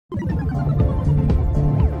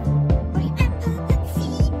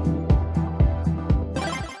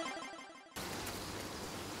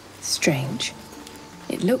Strange.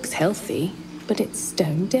 It looks healthy, but it's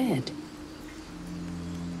stone dead.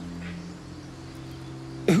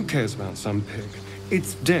 Who cares about some pig?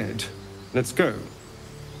 It's dead. Let's go.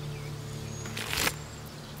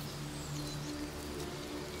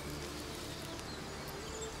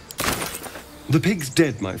 The pig's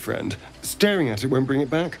dead, my friend. Staring at it won't bring it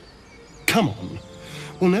back. Come on.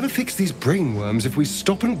 We'll never fix these brainworms if we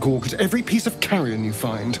stop and gawk at every piece of carrion you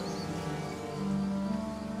find.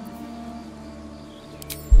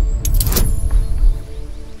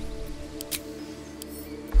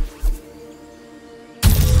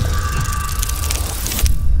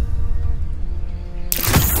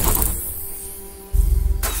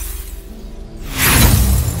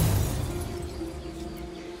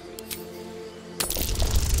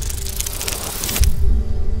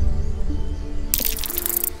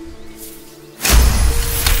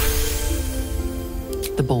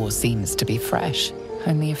 The boar seems to be fresh,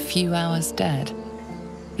 only a few hours dead.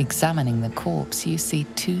 Examining the corpse, you see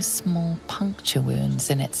 2 small puncture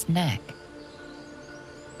wounds in its neck.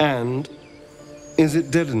 And is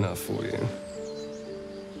it dead enough for you?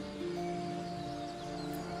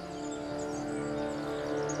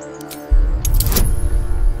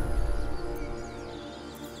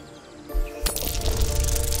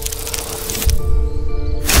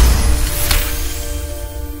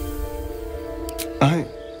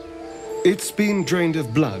 It's been drained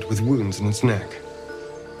of blood with wounds in its neck.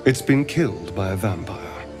 It's been killed by a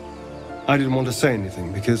vampire. I didn't want to say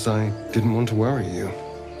anything because I didn't want to worry you.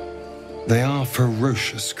 They are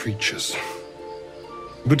ferocious creatures.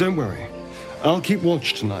 But don't worry, I'll keep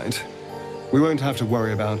watch tonight. We won't have to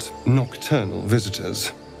worry about nocturnal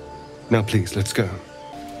visitors. Now please, let's go.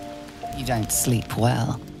 You don't sleep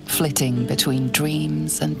well, flitting between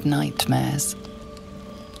dreams and nightmares.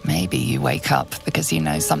 Maybe you wake up because you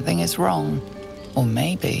know something is wrong. Or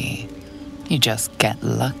maybe you just get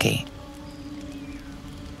lucky.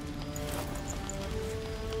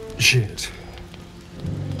 Shit.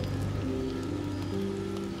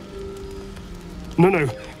 No,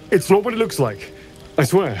 it's not what it looks like. I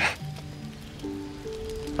swear.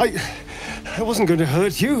 I wasn't going to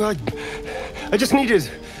hurt you. I just needed,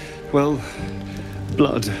 well,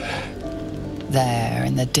 blood. There,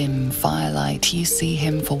 in the dim firelight, you see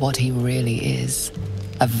him for what he really is.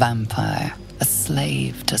 A vampire, a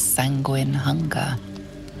slave to sanguine hunger.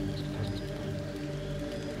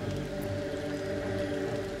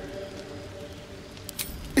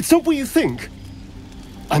 It's not what you think.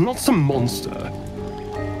 I'm not some monster.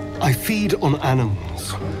 I feed on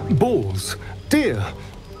animals. Boars, deer,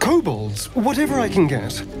 kobolds, whatever I can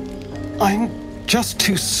get. I'm just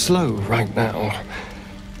too slow right now.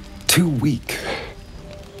 Too weak.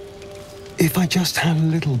 If I just had a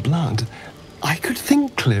little blood, I could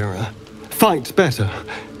think clearer, fight better.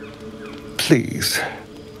 Please.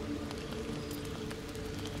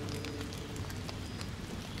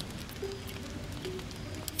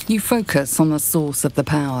 You focus on the source of the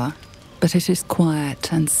power, but it is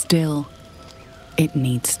quiet and still. It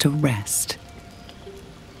needs to rest.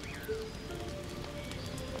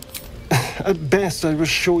 At best, I was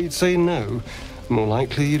sure you'd say no. More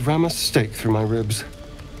likely, you'd ram a stake through my ribs.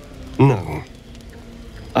 No.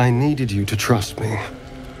 I needed you to trust me.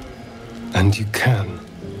 And you can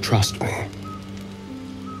trust me.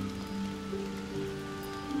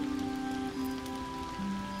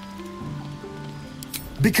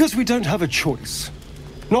 Because we don't have a choice.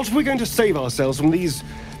 Not if we're going to save ourselves from these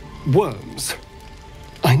worms.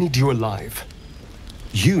 I need you alive.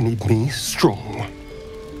 You need me strong.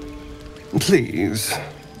 Please.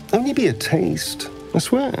 Only be a taste, I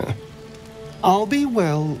swear. I'll be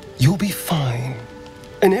well, you'll be fine.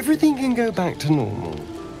 And everything can go back to normal.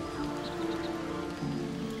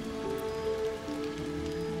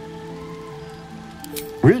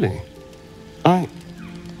 Really?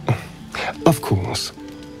 Of course.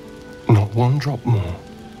 Not one drop more.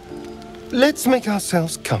 Let's make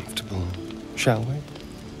ourselves comfortable, shall we?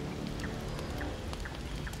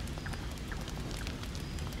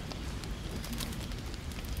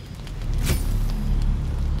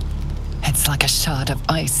 It's like a shard of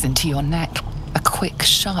ice into your neck, a quick,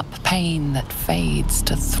 sharp pain that fades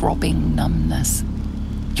to throbbing numbness.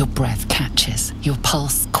 Your breath catches, your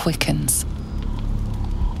pulse quickens.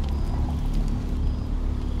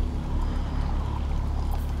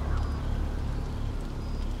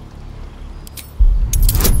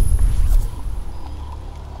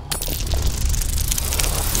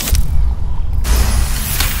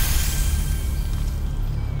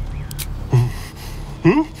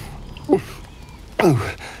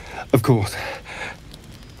 Oh, of course.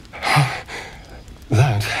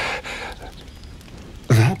 That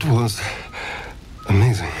was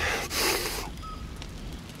amazing.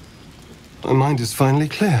 My mind is finally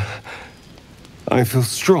clear. I feel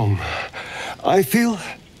strong. I feel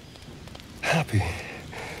happy.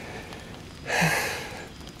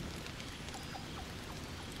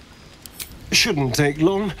 Shouldn't take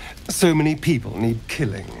long. So many people need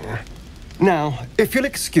killing. Now, if you'll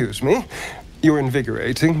excuse me, you're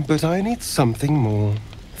invigorating, but I need something more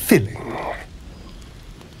filling.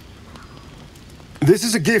 This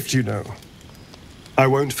is a gift, you know. I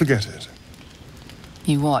won't forget it.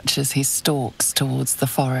 You watch as he stalks towards the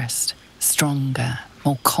forest, stronger,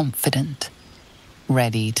 more confident,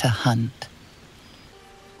 ready to hunt.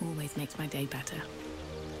 Always makes my day better.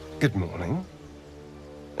 Good morning.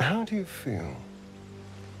 How do you feel?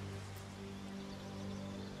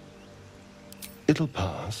 It'll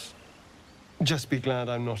pass. Just be glad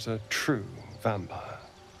I'm not a true vampire.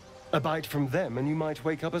 A bite from them and you might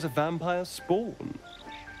wake up as a vampire spawn,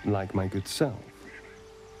 like my good self.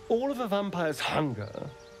 All of a vampire's hunger,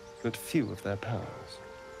 but few of their powers.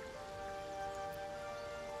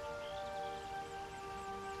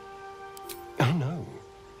 Oh no,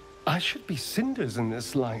 I should be cinders in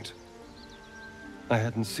this light. I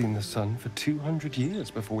hadn't seen the sun for 200 years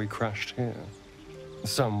before we crashed here.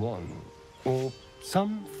 Someone, or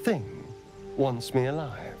something, wants me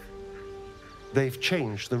alive. They've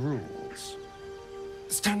changed the rules.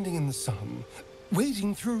 Standing in the sun,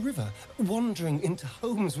 wading through a river, wandering into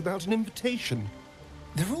homes without an invitation.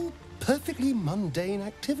 They're all perfectly mundane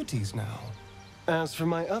activities now. As for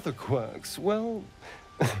my other quirks, well,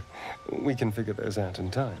 we can figure those out in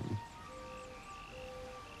time.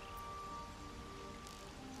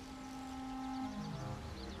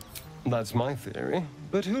 That's my theory,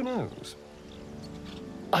 but who knows?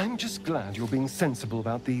 I'm just glad you're being sensible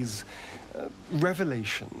about these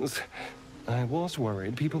revelations. I was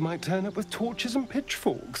worried people might turn up with torches and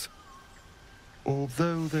pitchforks.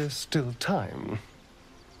 Although there's still time.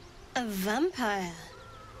 A vampire?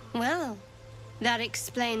 Well, that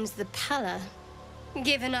explains the pallor.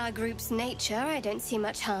 Given our group's nature, I don't see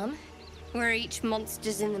much harm. We're each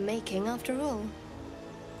monsters in the making, after all.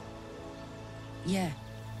 Yeah.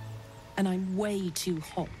 And I'm way too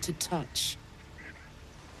hot to touch.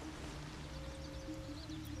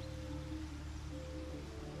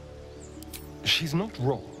 She's not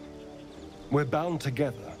wrong. We're bound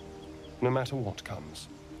together, no matter what comes.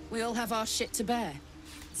 We all have our shit to bear.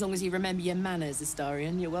 As long as you remember your manners,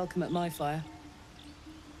 Astarion, you're welcome at my fire.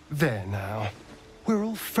 There now. We're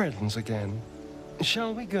all friends again.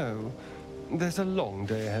 Shall we go? There's a long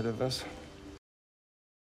day ahead of us.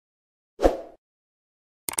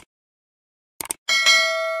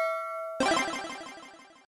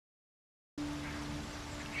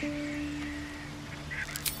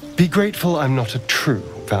 Be grateful I'm not a true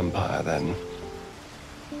vampire, then.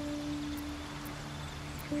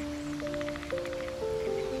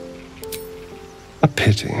 A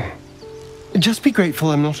pity. Just be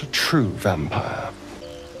grateful I'm not a true vampire.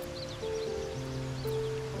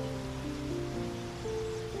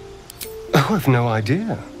 Oh, I've no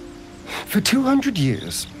idea. For 200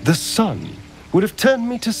 years, the sun would have turned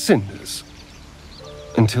me to cinders.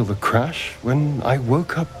 Until the crash, when I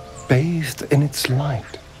woke up bathed in its light.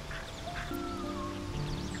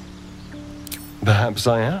 Perhaps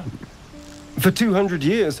I am. For 200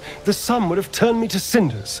 years, the sun would have turned me to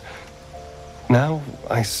cinders. Now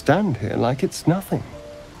I stand here like it's nothing.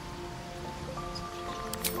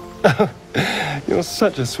 Oh, you're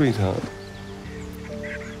such a sweetheart.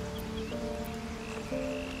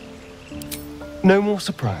 No more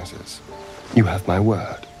surprises. You have my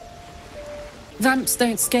word. Vamps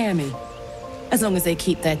don't scare me. As long as they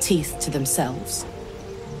keep their teeth to themselves.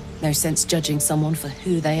 No sense judging someone for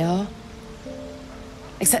who they are.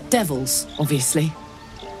 Except devils, obviously.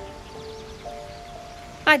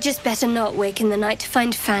 I'd just better not wake in the night to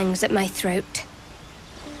find fangs at my throat.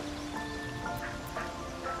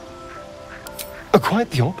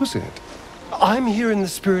 Quite the opposite. I'm here in the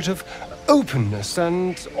spirit of openness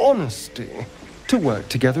and honesty to work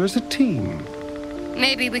together as a team.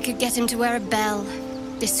 Maybe we could get him to wear a bell.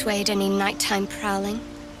 Dissuade any nighttime prowling.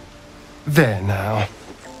 There now.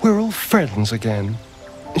 We're all friends again.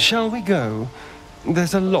 Shall we go?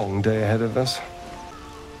 There's a long day ahead of us.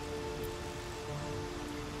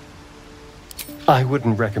 I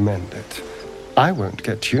wouldn't recommend it. I won't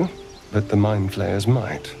get you, but the mind flayers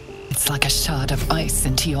might. It's like a shard of ice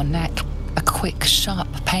into your neck, a quick, sharp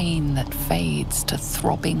pain that fades to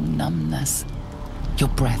throbbing numbness. Your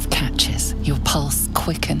breath catches, your pulse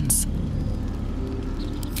quickens.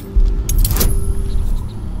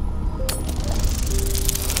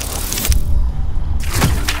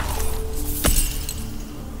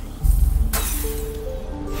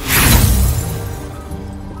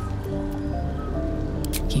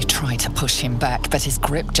 try to push him back, but his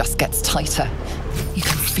grip just gets tighter. You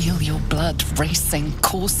can feel your blood racing,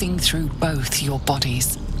 coursing through both your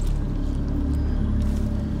bodies.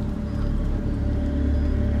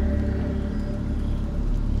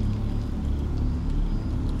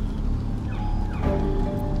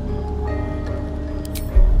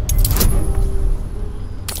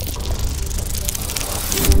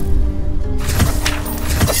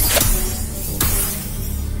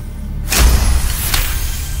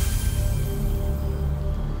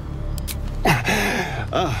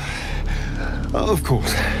 Of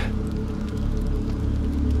course.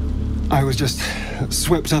 I was just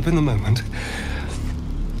swept up in the moment.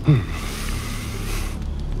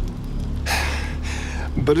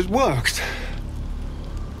 But it worked.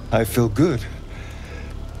 I feel good.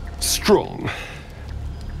 Strong.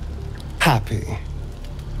 Happy.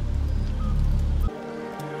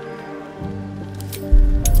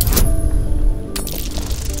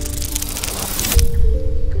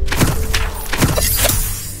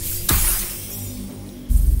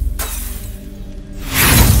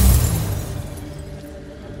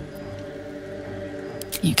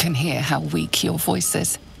 You can hear how weak your voice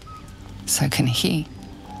is. So can he.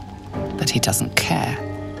 But he doesn't care.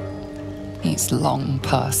 He's long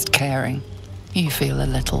past caring. You feel a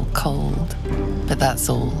little cold, but that's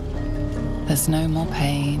all. There's no more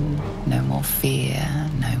pain, no more fear,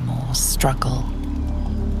 no more struggle.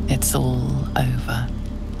 It's all over.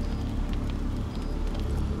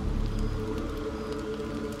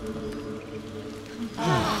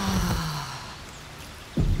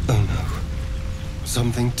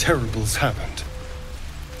 Something terrible's happened.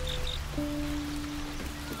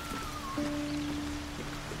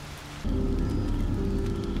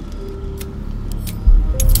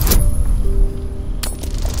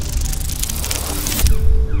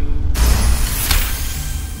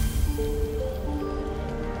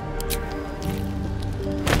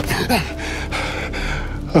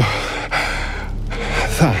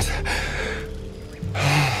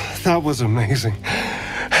 That was amazing.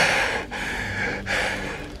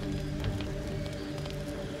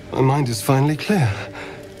 My mind is finally clear.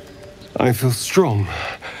 I feel strong.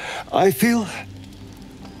 I feel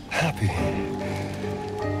happy.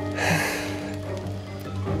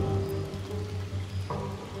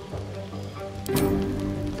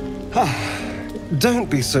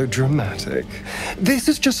 Don't be so dramatic. This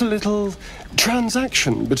is just a little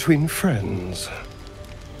transaction between friends.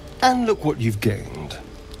 And look what you've gained.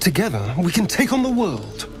 Together, we can take on the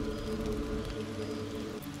world.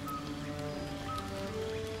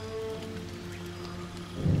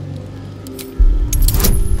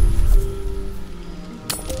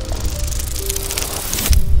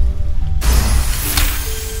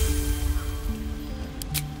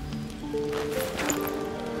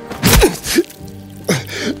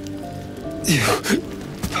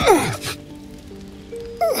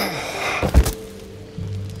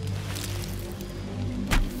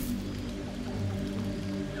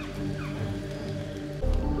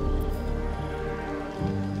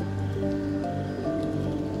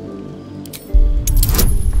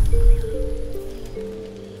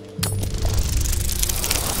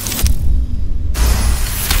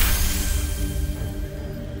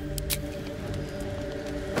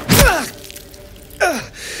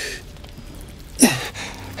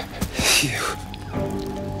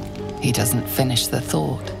 He doesn't finish the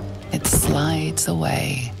thought. It slides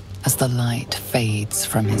away as the light fades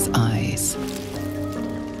from his eyes.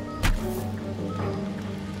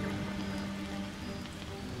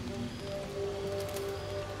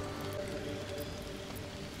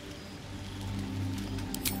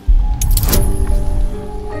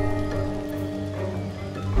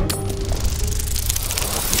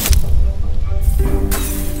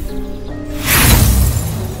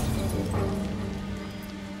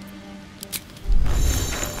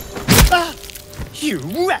 You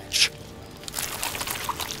wretch!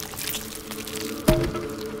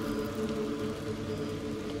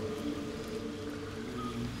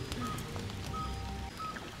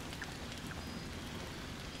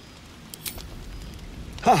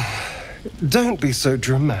 Don't be so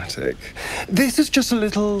dramatic. This is just a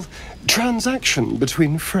little transaction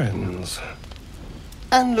between friends.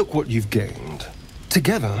 And look what you've gained.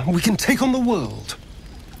 Together, we can take on the world.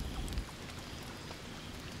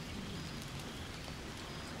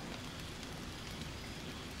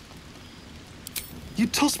 You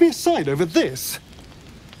toss me aside over this?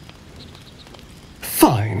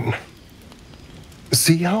 Fine.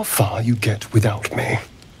 See how far you get without me.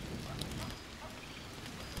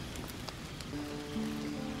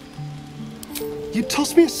 You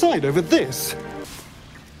toss me aside over this?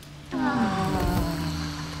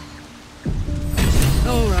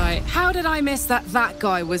 Right, how did I miss that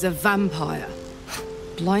guy was a vampire?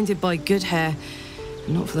 Blinded by good hair,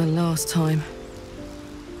 not for the last time.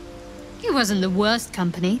 He wasn't the worst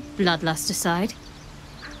company, bloodlust aside.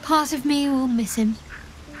 Part of me will miss him.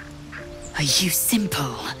 Are you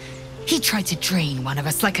simple? He tried to drain one of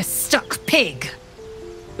us like a stuck pig.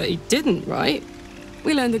 But he didn't, right?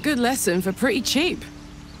 We learned a good lesson for pretty cheap.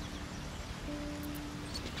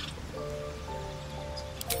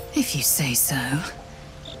 If you say so.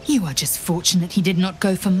 You are just fortunate he did not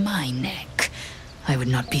go for my neck. I would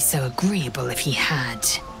not be so agreeable if he had.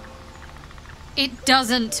 It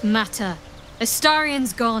doesn't matter.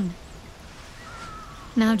 Astarion's gone.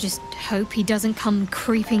 Now just hope he doesn't come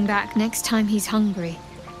creeping back next time he's hungry.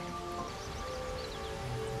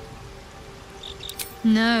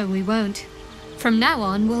 No, we won't. From now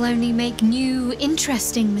on, we'll only make new,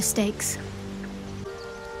 interesting mistakes.